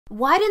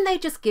Why didn't they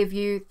just give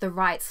you the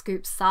right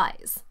scoop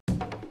size?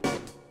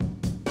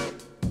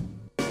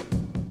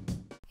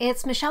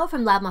 It's Michelle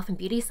from Muffin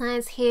Beauty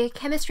Science here,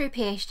 chemistry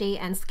PhD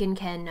and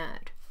skincare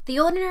nerd. The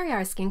Ordinary are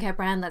a skincare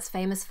brand that's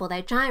famous for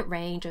their giant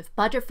range of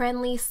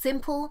budget-friendly,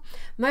 simple,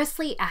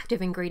 mostly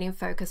active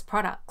ingredient-focused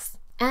products.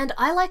 And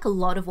I like a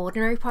lot of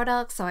Ordinary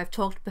products, so I've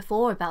talked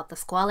before about the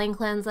Squalane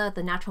Cleanser,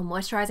 the Natural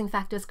Moisturizing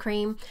Factors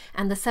Cream,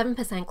 and the 7%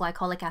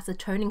 glycolic acid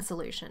toning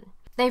solution.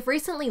 They've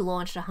recently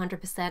launched 100%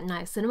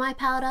 niacinamide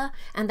powder,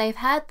 and they've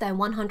had their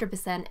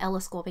 100%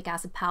 L-Ascorbic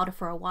acid powder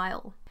for a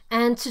while.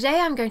 And today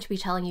I'm going to be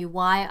telling you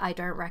why I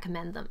don't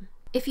recommend them.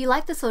 If you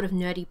like this sort of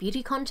nerdy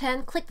beauty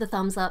content, click the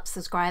thumbs up,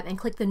 subscribe, and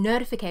click the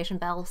notification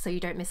bell so you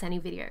don't miss any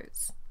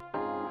videos.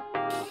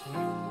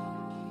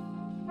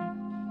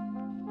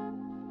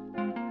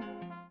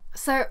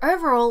 So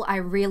overall, I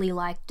really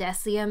like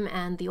Deciem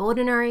and The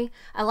Ordinary.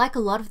 I like a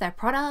lot of their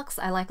products,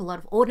 I like a lot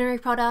of Ordinary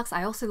products,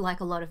 I also like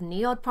a lot of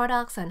Neod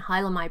products and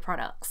Hylamide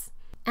products.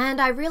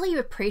 And I really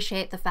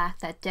appreciate the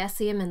fact that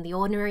Deciem and The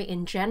Ordinary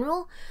in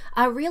general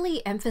are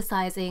really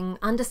emphasizing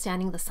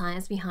understanding the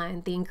science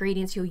behind the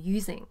ingredients you're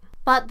using.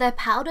 But their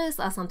powders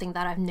are something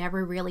that I've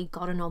never really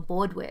gotten on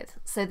board with.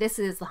 So this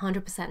is the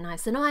 100%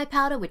 niacinamide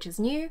powder, which is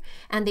new,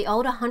 and the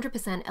older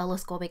 100%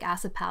 L-Ascorbic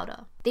acid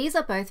powder. These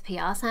are both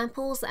PR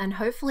samples, and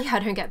hopefully I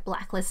don't get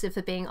blacklisted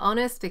for being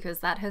honest, because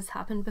that has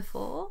happened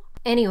before.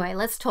 Anyway,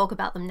 let's talk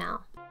about them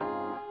now.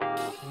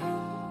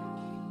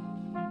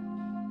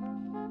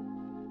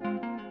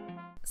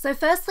 So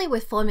firstly,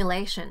 with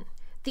formulation.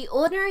 The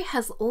Ordinary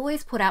has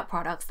always put out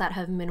products that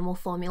have minimal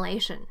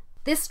formulation.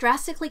 This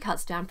drastically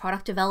cuts down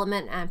product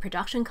development and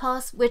production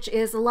costs, which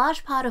is a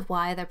large part of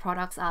why their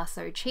products are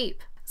so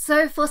cheap.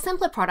 So for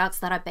simpler products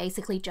that are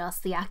basically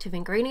just the active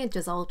ingredient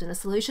dissolved in a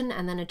solution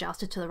and then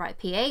adjusted to the right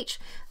pH,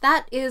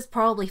 that is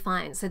probably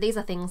fine. So these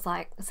are things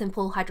like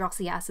simple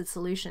hydroxy acid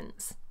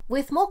solutions.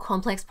 With more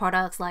complex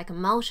products like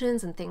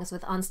emulsions and things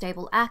with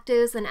unstable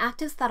actives and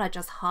actives that are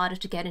just harder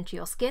to get into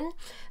your skin,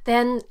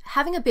 then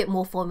having a bit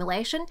more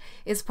formulation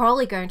is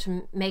probably going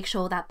to make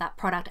sure that that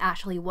product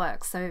actually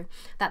works, so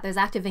that those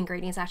active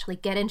ingredients actually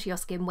get into your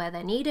skin where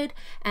they're needed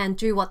and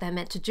do what they're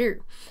meant to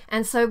do.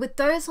 And so with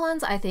those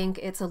ones, I think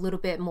it's a little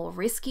bit more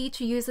risky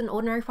to use an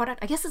Ordinary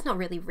product. I guess it's not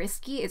really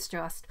risky, it's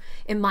just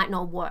it might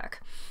not work.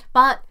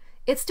 But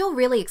it's still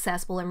really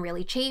accessible and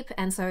really cheap,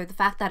 and so the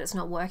fact that it's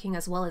not working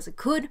as well as it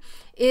could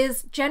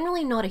is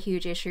generally not a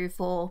huge issue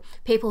for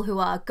people who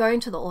are going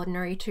to The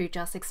Ordinary to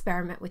just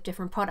experiment with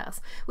different products,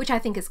 which I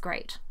think is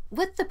great.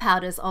 With the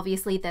powders,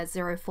 obviously there's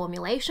zero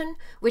formulation,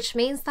 which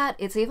means that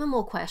it's even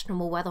more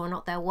questionable whether or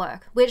not they'll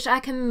work, which I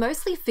can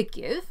mostly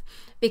forgive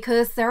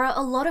because there are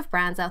a lot of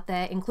brands out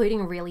there,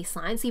 including really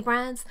sciencey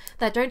brands,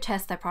 that don't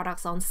test their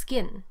products on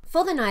skin.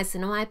 For the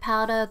niacinamide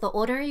powder, The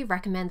Ordinary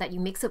recommend that you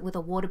mix it with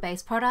a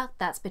water-based product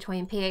that's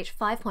between pH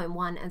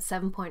 5.1 and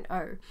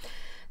 7.0.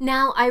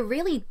 Now, I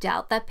really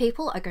doubt that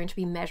people are going to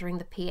be measuring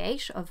the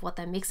pH of what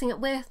they're mixing it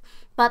with,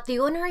 but The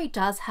Ordinary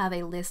does have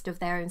a list of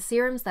their own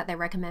serums that they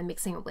recommend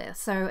mixing it with.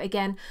 So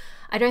again,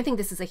 I don't think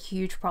this is a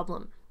huge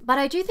problem. But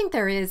I do think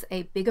there is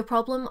a bigger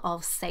problem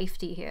of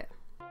safety here.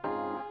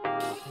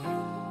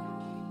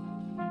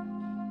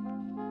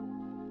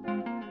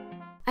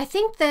 I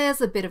think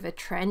there's a bit of a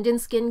trend in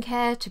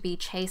skincare to be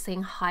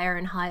chasing higher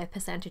and higher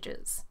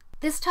percentages.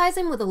 This ties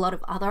in with a lot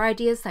of other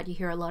ideas that you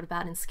hear a lot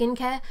about in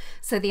skincare.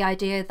 So the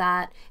idea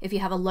that if you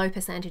have a low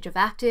percentage of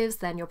actives,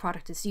 then your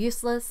product is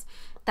useless,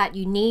 that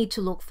you need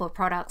to look for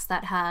products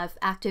that have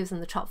actives in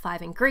the top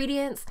 5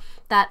 ingredients,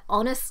 that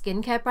honest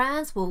skincare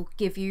brands will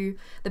give you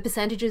the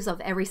percentages of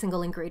every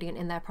single ingredient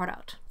in their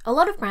product. A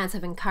lot of brands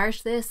have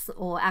encouraged this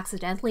or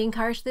accidentally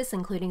encouraged this,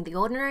 including The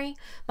Ordinary,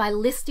 by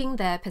listing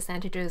their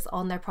percentages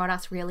on their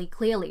products really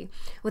clearly,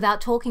 without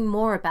talking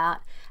more about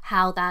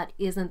how that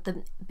isn't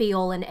the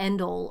be-all and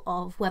end-all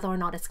of whether or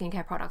not a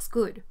skincare product's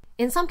good.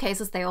 In some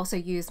cases, they also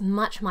use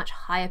much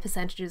higher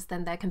percentages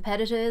than their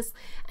competitors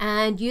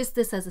and use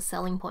this as a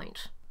selling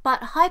point.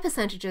 But high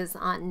percentages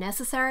aren't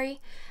necessary,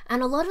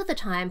 and a lot of the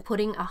time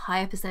putting a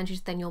higher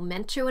percentage than you're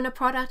meant to in a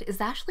product is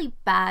actually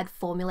bad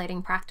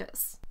formulating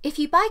practice. If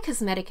you buy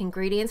cosmetic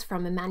ingredients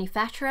from a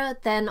manufacturer,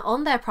 then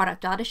on their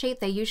product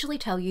datasheet they usually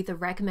tell you the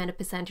recommended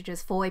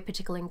percentages for a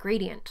particular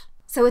ingredient.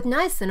 So with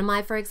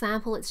niacinamide, for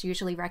example, it's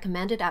usually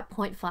recommended at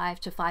 0.5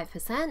 to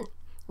 5%.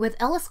 With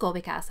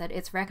L-Ascorbic acid,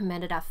 it's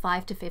recommended at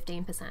 5 to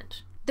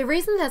 15%. The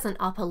reason there's an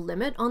upper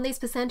limit on these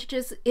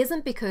percentages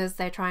isn't because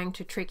they're trying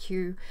to trick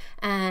you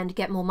and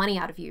get more money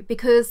out of you,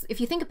 because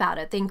if you think about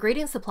it, the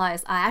ingredient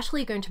suppliers are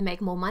actually going to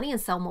make more money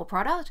and sell more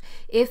product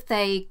if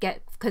they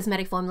get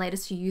cosmetic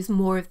formulators to use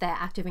more of their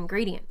active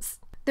ingredients.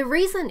 The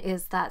reason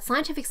is that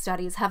scientific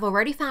studies have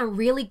already found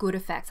really good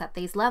effects at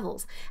these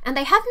levels, and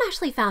they haven't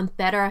actually found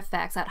better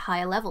effects at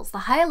higher levels.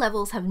 The higher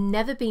levels have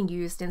never been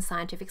used in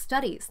scientific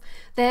studies.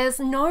 There's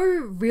no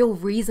real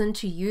reason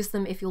to use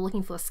them if you're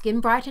looking for skin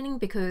brightening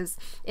because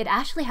it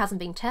actually hasn't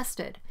been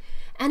tested.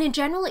 And in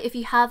general, if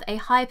you have a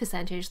high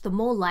percentage, the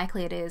more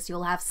likely it is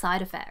you'll have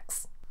side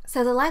effects.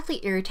 So the likely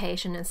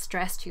irritation and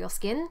stress to your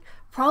skin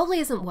probably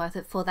isn't worth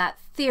it for that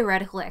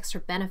theoretical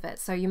extra benefit.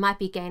 So you might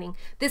be gaining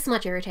this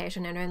much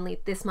irritation and only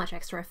this much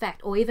extra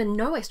effect, or even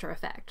no extra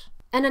effect.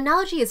 An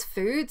analogy is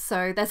food,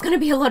 so there's going to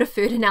be a lot of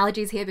food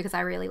analogies here because I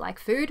really like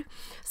food.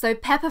 So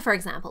pepper, for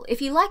example.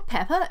 If you like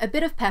pepper, a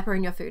bit of pepper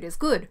in your food is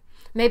good.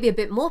 Maybe a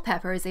bit more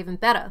pepper is even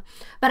better.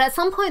 But at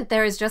some point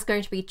there is just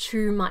going to be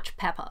too much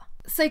pepper.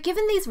 So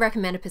given these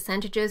recommended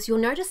percentages, you'll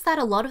notice that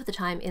a lot of the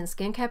time in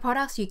skincare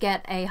products you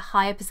get a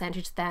higher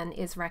percentage than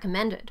is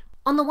recommended.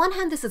 On the one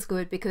hand, this is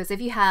good because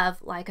if you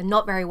have like a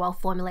not very well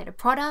formulated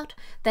product,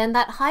 then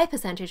that higher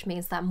percentage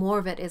means that more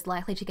of it is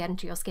likely to get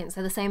into your skin.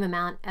 So the same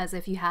amount as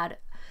if you had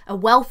a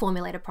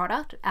well-formulated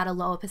product at a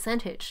lower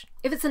percentage.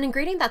 If it's an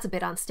ingredient that's a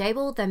bit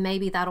unstable, then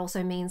maybe that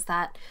also means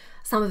that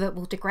some of it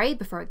will degrade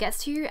before it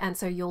gets to you, and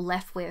so you're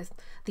left with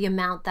the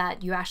amount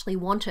that you actually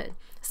wanted.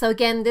 So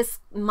again, this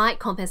might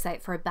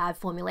compensate for a bad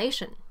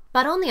formulation.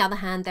 But on the other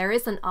hand, there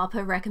is an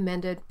upper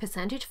recommended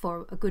percentage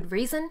for a good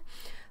reason.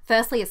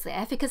 Firstly, it's the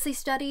efficacy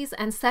studies,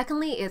 and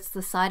secondly, it's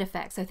the side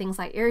effects, so things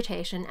like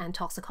irritation and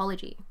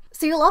toxicology.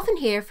 So you'll often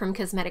hear from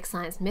cosmetic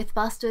science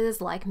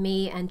mythbusters like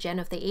me and Jen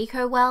of the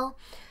Eco Well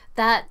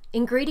that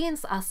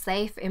ingredients are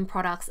safe in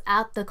products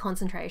at the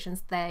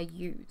concentrations they're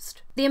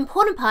used. The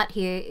important part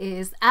here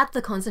is at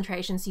the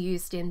concentrations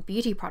used in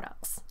beauty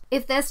products.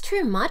 If there's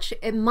too much,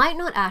 it might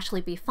not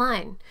actually be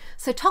fine.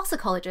 So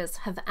toxicologists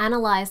have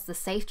analyzed the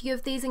safety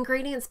of these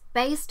ingredients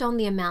based on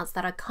the amounts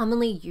that are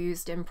commonly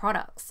used in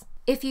products.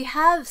 If you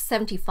have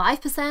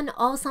 75%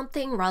 of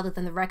something rather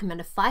than the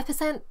recommended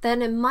 5%,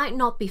 then it might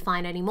not be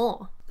fine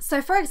anymore. So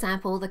for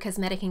example, the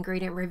Cosmetic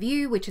Ingredient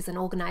Review, which is an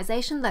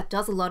organization that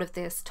does a lot of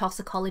this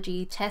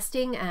toxicology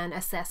testing and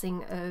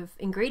assessing of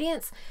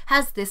ingredients,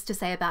 has this to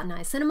say about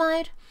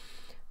niacinamide.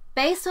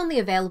 Based on the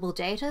available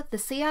data, the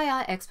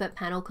CIR expert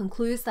panel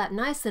concludes that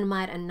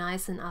niacinamide and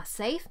niacin are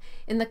safe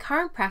in the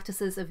current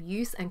practices of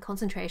use and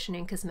concentration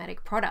in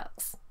cosmetic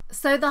products.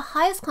 So the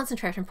highest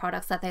concentration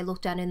products that they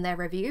looked at in their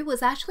review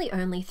was actually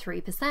only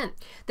 3%.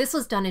 This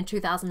was done in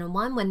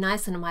 2001 when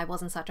niacinamide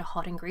wasn't such a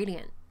hot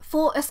ingredient.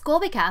 For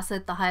ascorbic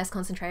acid, the highest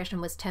concentration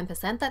was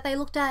 10% that they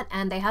looked at,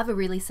 and they have a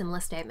really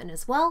similar statement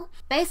as well.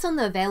 Based on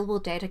the available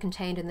data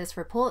contained in this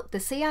report, the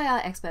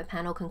CIR expert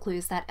panel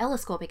concludes that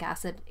L-Ascorbic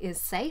acid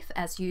is safe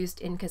as used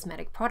in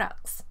cosmetic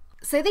products.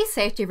 So these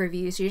safety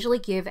reviews usually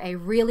give a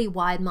really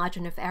wide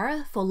margin of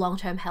error for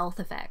long-term health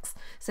effects,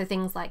 so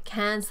things like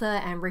cancer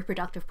and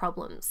reproductive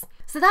problems.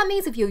 So that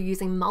means if you're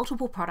using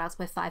multiple products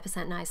with 5%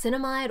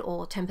 niacinamide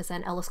or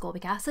 10%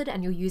 L-ascorbic acid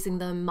and you're using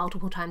them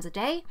multiple times a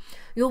day,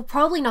 you're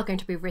probably not going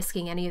to be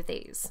risking any of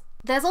these.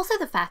 There's also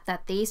the fact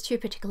that these two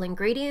particular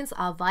ingredients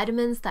are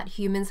vitamins that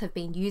humans have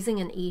been using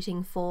and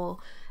eating for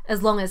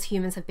as long as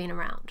humans have been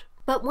around.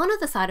 But one of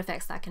the side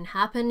effects that can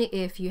happen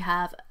if you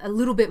have a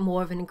little bit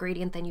more of an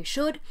ingredient than you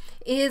should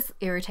is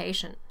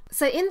irritation.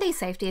 So in these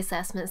safety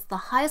assessments, the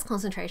highest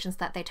concentrations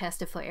that they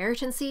tested for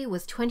irritancy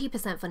was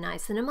 20% for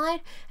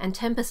niacinamide and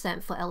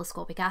 10% for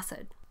L-ascorbic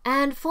acid.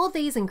 And for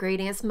these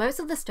ingredients, most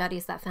of the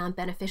studies that found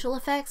beneficial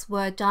effects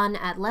were done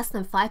at less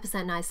than 5%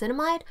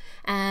 niacinamide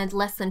and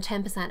less than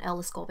 10%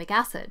 L-ascorbic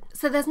acid.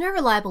 So there's no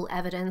reliable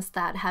evidence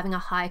that having a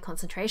higher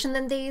concentration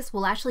than these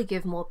will actually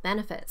give more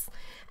benefits.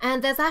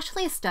 And there's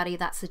actually a study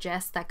that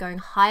suggests that going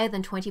higher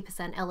than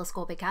 20%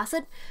 L-ascorbic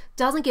acid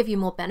doesn't give you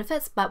more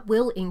benefits but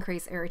will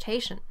increase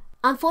irritation.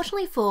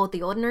 Unfortunately for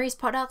the Ordinary's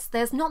products,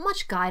 there's not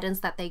much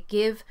guidance that they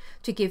give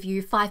to give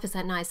you 5%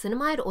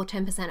 niacinamide or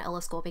 10%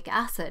 L-ascorbic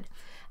acid.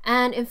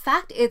 And in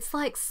fact, it's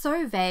like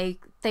so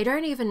vague, they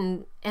don't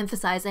even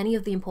emphasize any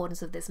of the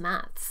importance of this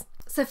maths.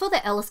 So for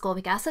the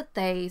L-ascorbic acid,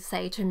 they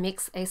say to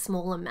mix a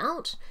small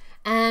amount,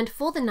 and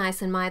for the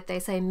niacinamide, they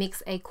say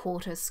mix a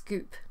quarter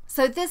scoop.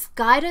 So this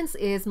guidance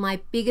is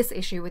my biggest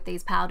issue with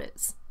these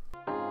powders.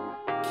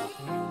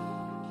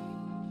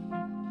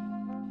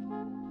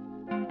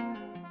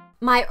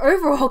 My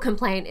overall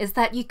complaint is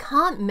that you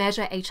can't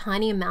measure a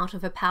tiny amount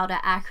of a powder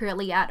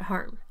accurately at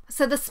home.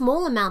 So the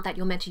small amount that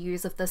you're meant to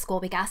use of the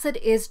ascorbic acid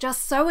is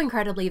just so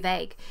incredibly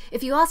vague.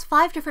 If you ask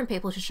 5 different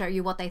people to show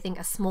you what they think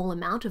a small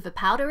amount of a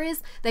powder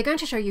is, they're going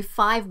to show you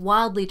 5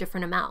 wildly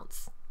different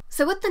amounts.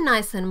 So with the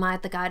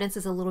niacinamide, the guidance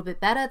is a little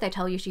bit better. They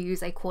tell you to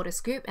use a quarter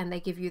scoop and they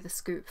give you the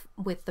scoop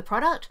with the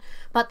product,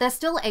 but there's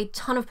still a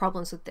ton of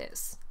problems with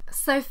this.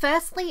 So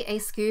firstly, a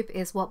scoop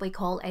is what we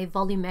call a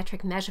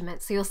volumetric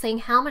measurement. So you're seeing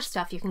how much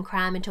stuff you can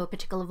cram into a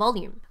particular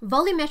volume.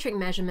 Volumetric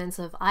measurements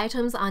of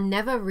items are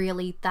never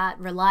really that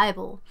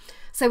reliable.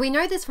 So we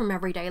know this from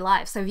everyday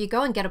life. So if you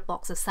go and get a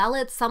box of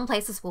salad, some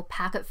places will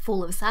pack it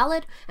full of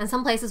salad and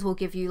some places will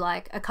give you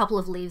like a couple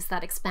of leaves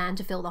that expand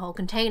to fill the whole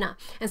container.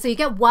 And so you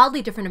get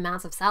wildly different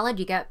amounts of salad.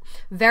 You get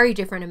very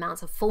different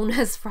amounts of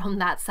fullness from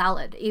that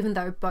salad, even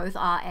though both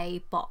are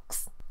a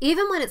box.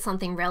 Even when it's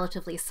something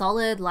relatively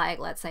solid, like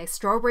let's say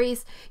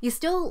strawberries, you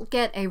still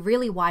get a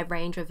really wide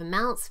range of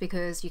amounts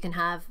because you can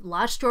have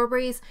large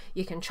strawberries,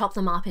 you can chop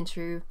them up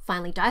into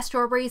finely diced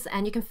strawberries,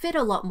 and you can fit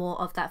a lot more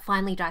of that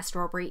finely diced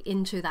strawberry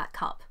into that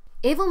cup.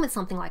 Even with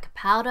something like a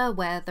powder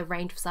where the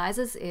range of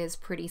sizes is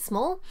pretty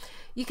small,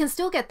 you can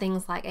still get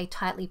things like a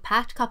tightly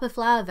packed cup of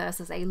flour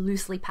versus a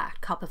loosely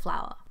packed cup of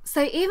flour.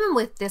 So even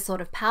with this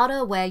sort of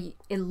powder where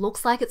it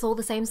looks like it's all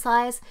the same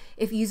size,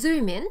 if you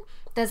zoom in,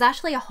 there's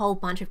actually a whole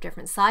bunch of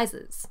different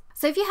sizes.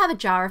 So if you have a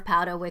jar of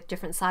powder with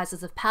different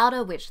sizes of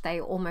powder, which they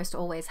almost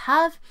always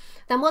have,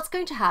 then what's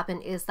going to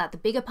happen is that the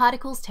bigger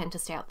particles tend to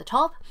stay up the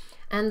top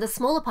and the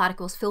smaller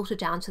particles filter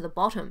down to the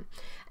bottom.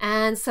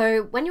 And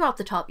so when you're up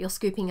the top, you're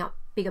scooping up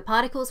bigger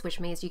particles, which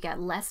means you get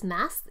less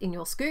mass in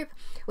your scoop.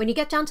 When you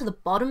get down to the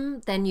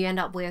bottom, then you end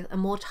up with a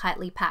more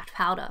tightly packed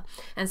powder.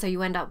 And so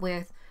you end up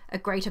with a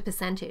greater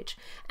percentage.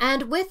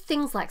 And with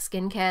things like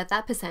skincare,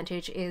 that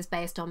percentage is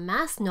based on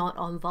mass, not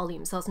on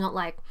volume. So it's not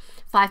like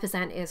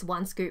 5% is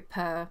 1 scoop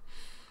per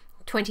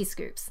 20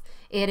 scoops.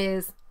 It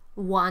is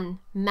 1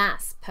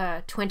 mass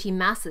per 20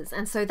 masses,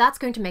 and so that's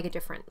going to make a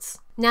difference.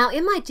 Now,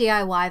 in my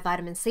DIY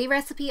vitamin C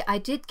recipe, I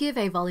did give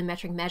a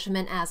volumetric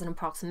measurement as an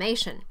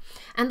approximation,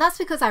 and that's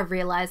because I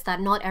realized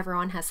that not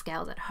everyone has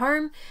scales at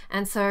home,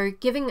 and so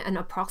giving an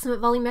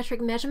approximate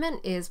volumetric measurement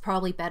is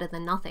probably better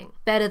than nothing.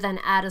 Better than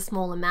add a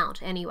small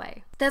amount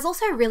anyway. There's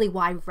also a really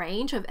wide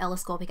range of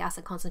L-ascorbic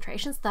acid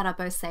concentrations that are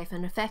both safe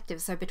and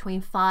effective, so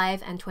between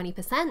 5 and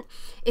 20%.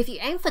 If you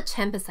aim for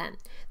 10%,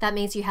 that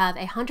means you have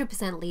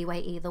 100%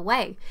 leeway either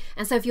way.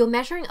 And so if you're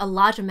measuring a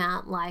large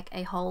amount like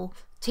a whole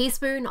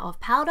teaspoon of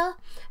powder,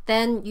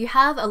 then you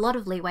have a lot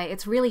of leeway.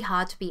 It's really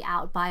hard to be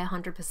out by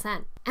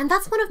 100%. And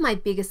that's one of my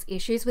biggest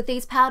issues with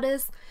these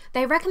powders.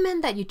 They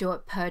recommend that you do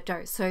it per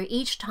dose, so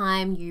each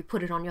time you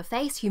put it on your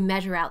face, you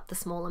measure out the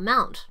small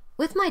amount.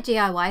 With my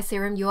DIY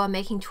serum, you are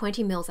making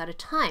 20 mils at a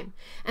time.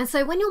 And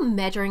so when you're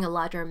measuring a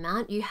larger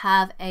amount, you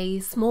have a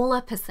smaller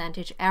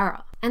percentage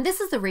error. And this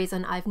is the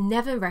reason I've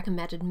never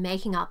recommended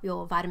making up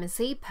your vitamin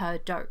C per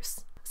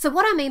dose. So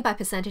what I mean by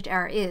percentage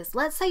error is,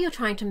 let's say you're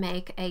trying to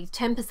make a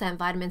 10%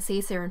 vitamin C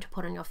serum to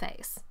put on your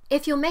face.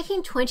 If you're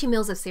making 20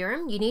 mils of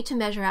serum, you need to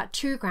measure out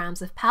 2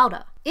 grams of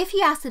powder. If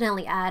you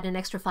accidentally add an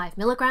extra 5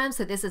 milligrams,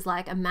 so this is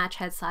like a match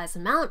head size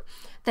amount,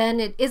 then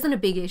it isn't a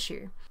big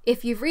issue.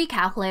 If you've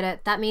recalculated,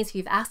 that means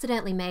you've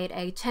accidentally made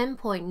a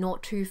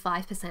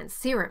 10.025%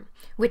 serum,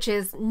 which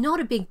is not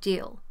a big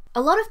deal.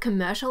 A lot of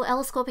commercial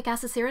L-ascorbic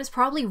acid serums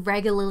probably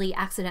regularly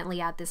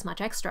accidentally add this much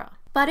extra.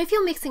 But if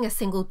you're mixing a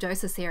single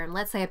dose of serum,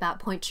 let's say about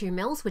 0.2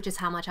 mils, which is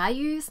how much I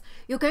use,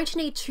 you're going to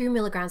need 2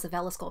 milligrams of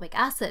L-ascorbic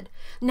acid.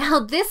 Now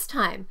this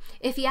time,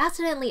 if you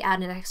accidentally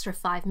add an extra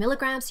 5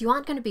 milligrams, you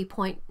aren't going to be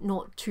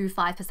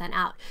 0.025%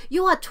 out.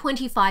 You are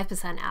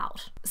 25%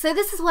 out. So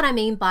this is what I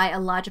mean by a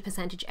larger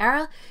percentage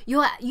error.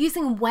 You are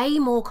using way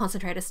more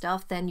concentrated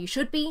stuff than you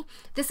should be.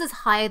 This is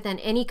higher than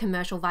any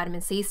commercial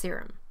vitamin C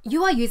serum.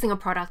 You are using a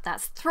product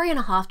that's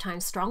 3.5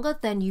 times stronger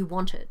than you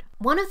wanted.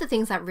 One of the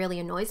things that really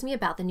annoys me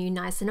about the new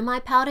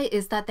niacinamide powder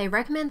is that they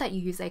recommend that you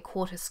use a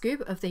 1/4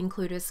 scoop of the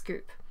included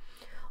scoop.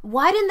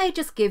 Why didn't they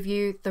just give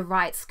you the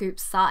right scoop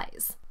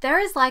size? There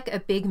is like a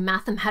big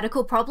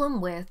mathematical problem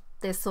with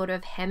this sort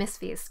of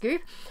hemisphere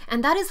scoop,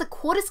 and that is a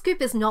 1/4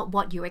 scoop is not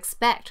what you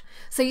expect.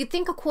 So you'd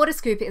think a 1/4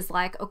 scoop is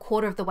like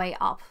 1/4 of the way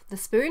up the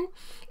spoon.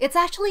 It's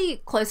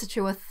actually closer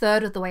to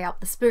 1/3 of the way up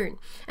the spoon.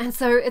 And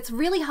so it's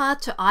really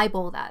hard to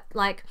eyeball that.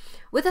 Like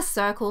with a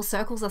circle,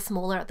 circles are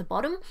smaller at the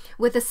bottom.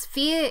 With a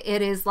sphere,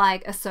 it is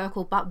like a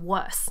circle but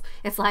worse.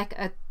 It's like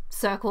a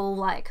circle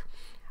like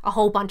a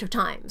whole bunch of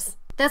times.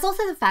 There's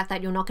also the fact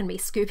that you're not going to be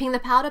scooping the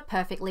powder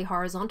perfectly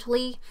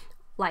horizontally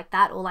like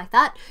that or like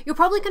that. You're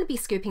probably going to be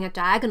scooping it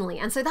diagonally,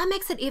 and so that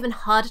makes it even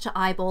harder to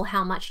eyeball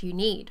how much you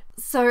need.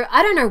 So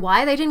I don't know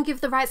why they didn't give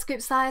the right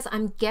scoop size.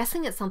 I'm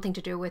guessing it's something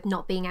to do with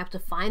not being able to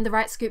find the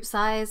right scoop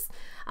size,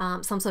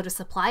 some sort of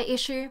supply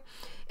issue.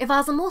 If I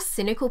was a more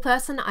cynical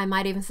person, I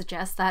might even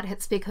suggest that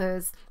it's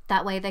because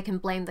that way they can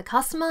blame the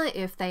customer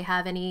if they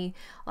have any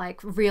like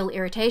real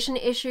irritation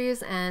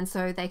issues, and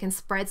so they can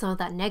spread some of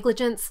that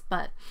negligence.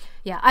 But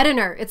yeah, I don't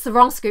know, it's the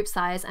wrong scoop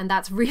size, and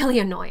that's really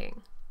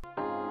annoying.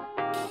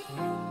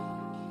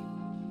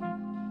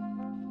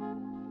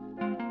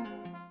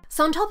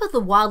 So on top of the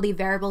wildly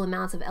variable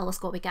amounts of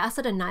L-ascorbic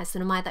acid and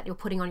niacinamide that you're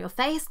putting on your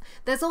face,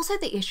 there's also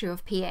the issue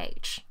of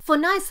pH. For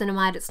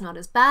niacinamide, it's not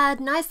as bad.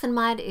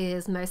 Niacinamide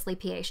is mostly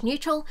pH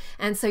neutral,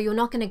 and so you're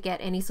not going to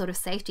get any sort of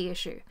safety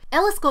issue.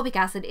 L-ascorbic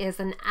acid is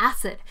an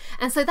acid,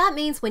 and so that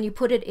means when you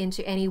put it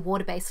into any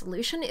water-based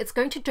solution, it's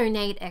going to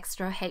donate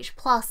extra H+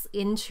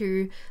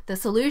 into the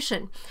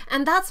solution,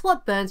 and that's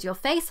what burns your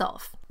face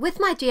off. With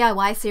my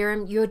DIY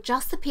serum, you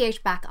adjust the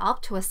pH back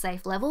up to a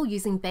safe level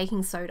using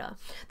baking soda.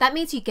 That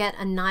means you get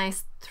a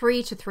nice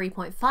 3 to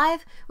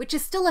 3.5, which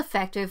is still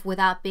effective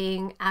without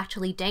being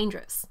actually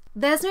dangerous.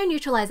 There's no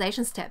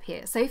neutralization step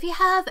here, so if you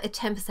have a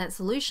 10%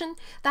 solution,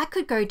 that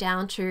could go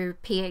down to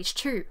pH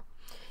 2.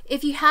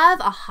 If you have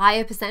a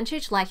higher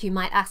percentage, like you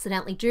might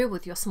accidentally do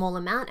with your small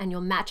amount and your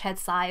match head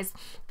size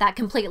that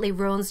completely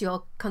ruins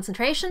your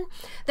concentration,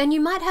 then you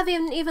might have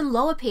an even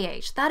lower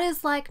pH. That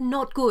is like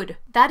not good.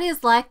 That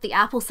is like the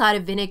apple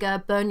cider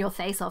vinegar burn your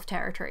face off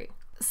territory.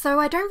 So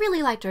I don't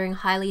really like doing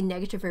highly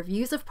negative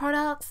reviews of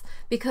products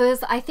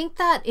because I think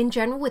that in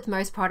general with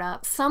most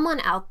products,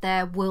 someone out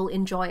there will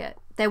enjoy it.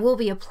 There will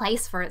be a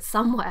place for it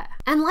somewhere.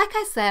 And like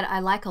I said, I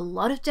like a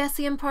lot of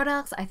Deciem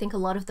products. I think a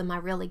lot of them are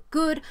really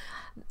good.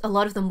 A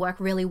lot of them work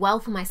really well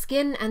for my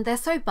skin, and they're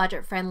so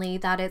budget friendly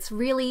that it's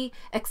really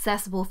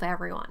accessible for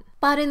everyone.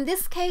 But in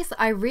this case,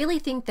 I really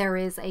think there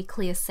is a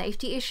clear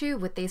safety issue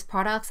with these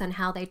products and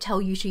how they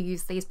tell you to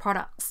use these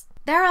products.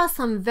 There are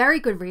some very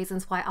good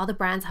reasons why other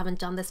brands haven't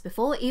done this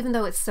before, even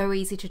though it's so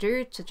easy to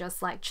do, to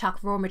just like chuck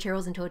raw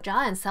materials into a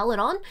jar and sell it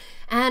on,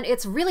 and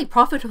it's really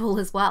profitable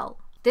as well.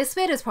 This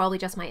bit is probably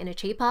just my inner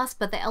cheap ass,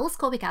 but the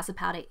L-Ascorbic acid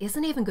powder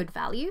isn't even good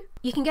value.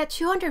 You can get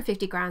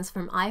 250 grams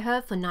from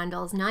iHerb for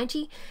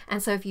 $9.90,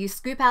 and so if you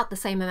scoop out the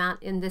same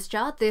amount in this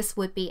jar, this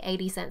would be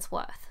 80 cents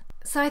worth.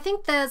 So I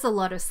think there's a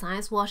lot of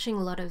science washing,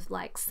 a lot of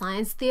like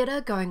science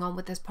theater going on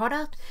with this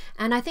product,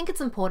 and I think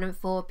it's important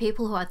for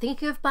people who are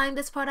thinking of buying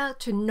this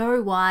product to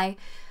know why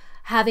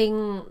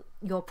having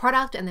your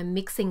product and then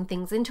mixing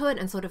things into it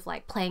and sort of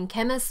like playing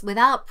chemist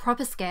without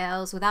proper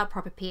scales, without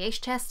proper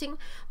pH testing,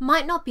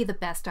 might not be the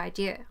best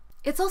idea.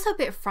 It's also a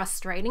bit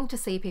frustrating to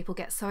see people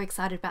get so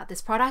excited about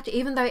this product,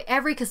 even though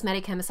every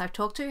cosmetic chemist I've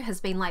talked to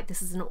has been like,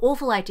 this is an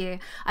awful idea.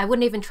 I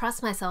wouldn't even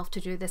trust myself to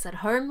do this at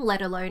home,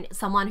 let alone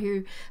someone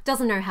who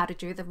doesn't know how to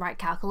do the right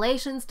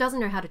calculations, doesn't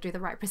know how to do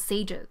the right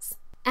procedures.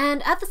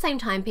 And at the same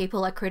time,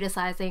 people are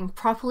criticizing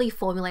properly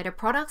formulated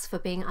products for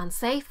being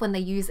unsafe when they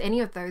use any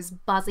of those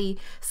buzzy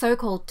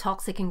so-called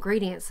toxic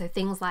ingredients, so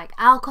things like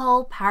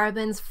alcohol,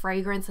 parabens,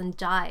 fragrance, and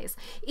dyes,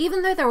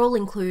 even though they're all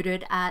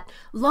included at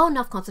low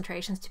enough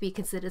concentrations to be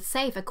considered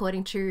safe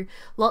according to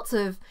lots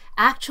of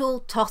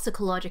actual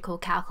toxicological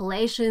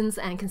calculations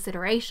and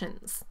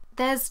considerations.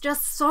 There's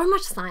just so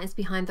much science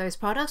behind those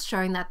products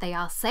showing that they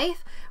are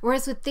safe,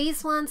 whereas with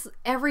these ones,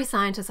 every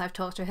scientist I've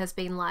talked to has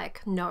been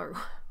like, no.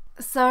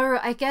 So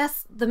I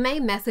guess the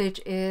main message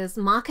is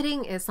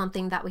marketing is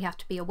something that we have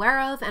to be aware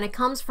of, and it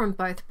comes from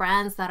both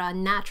brands that are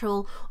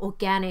natural,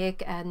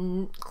 organic,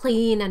 and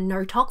clean and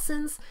no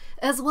toxins,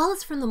 as well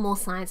as from the more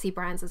sciencey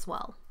brands as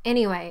well.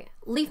 Anyway,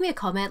 leave me a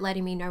comment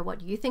letting me know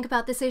what you think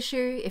about this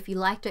issue. If you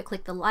liked it,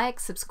 click the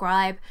like,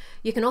 subscribe.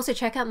 You can also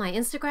check out my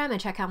Instagram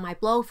and check out my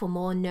blog for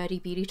more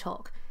nerdy beauty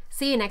talk.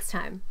 See you next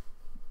time.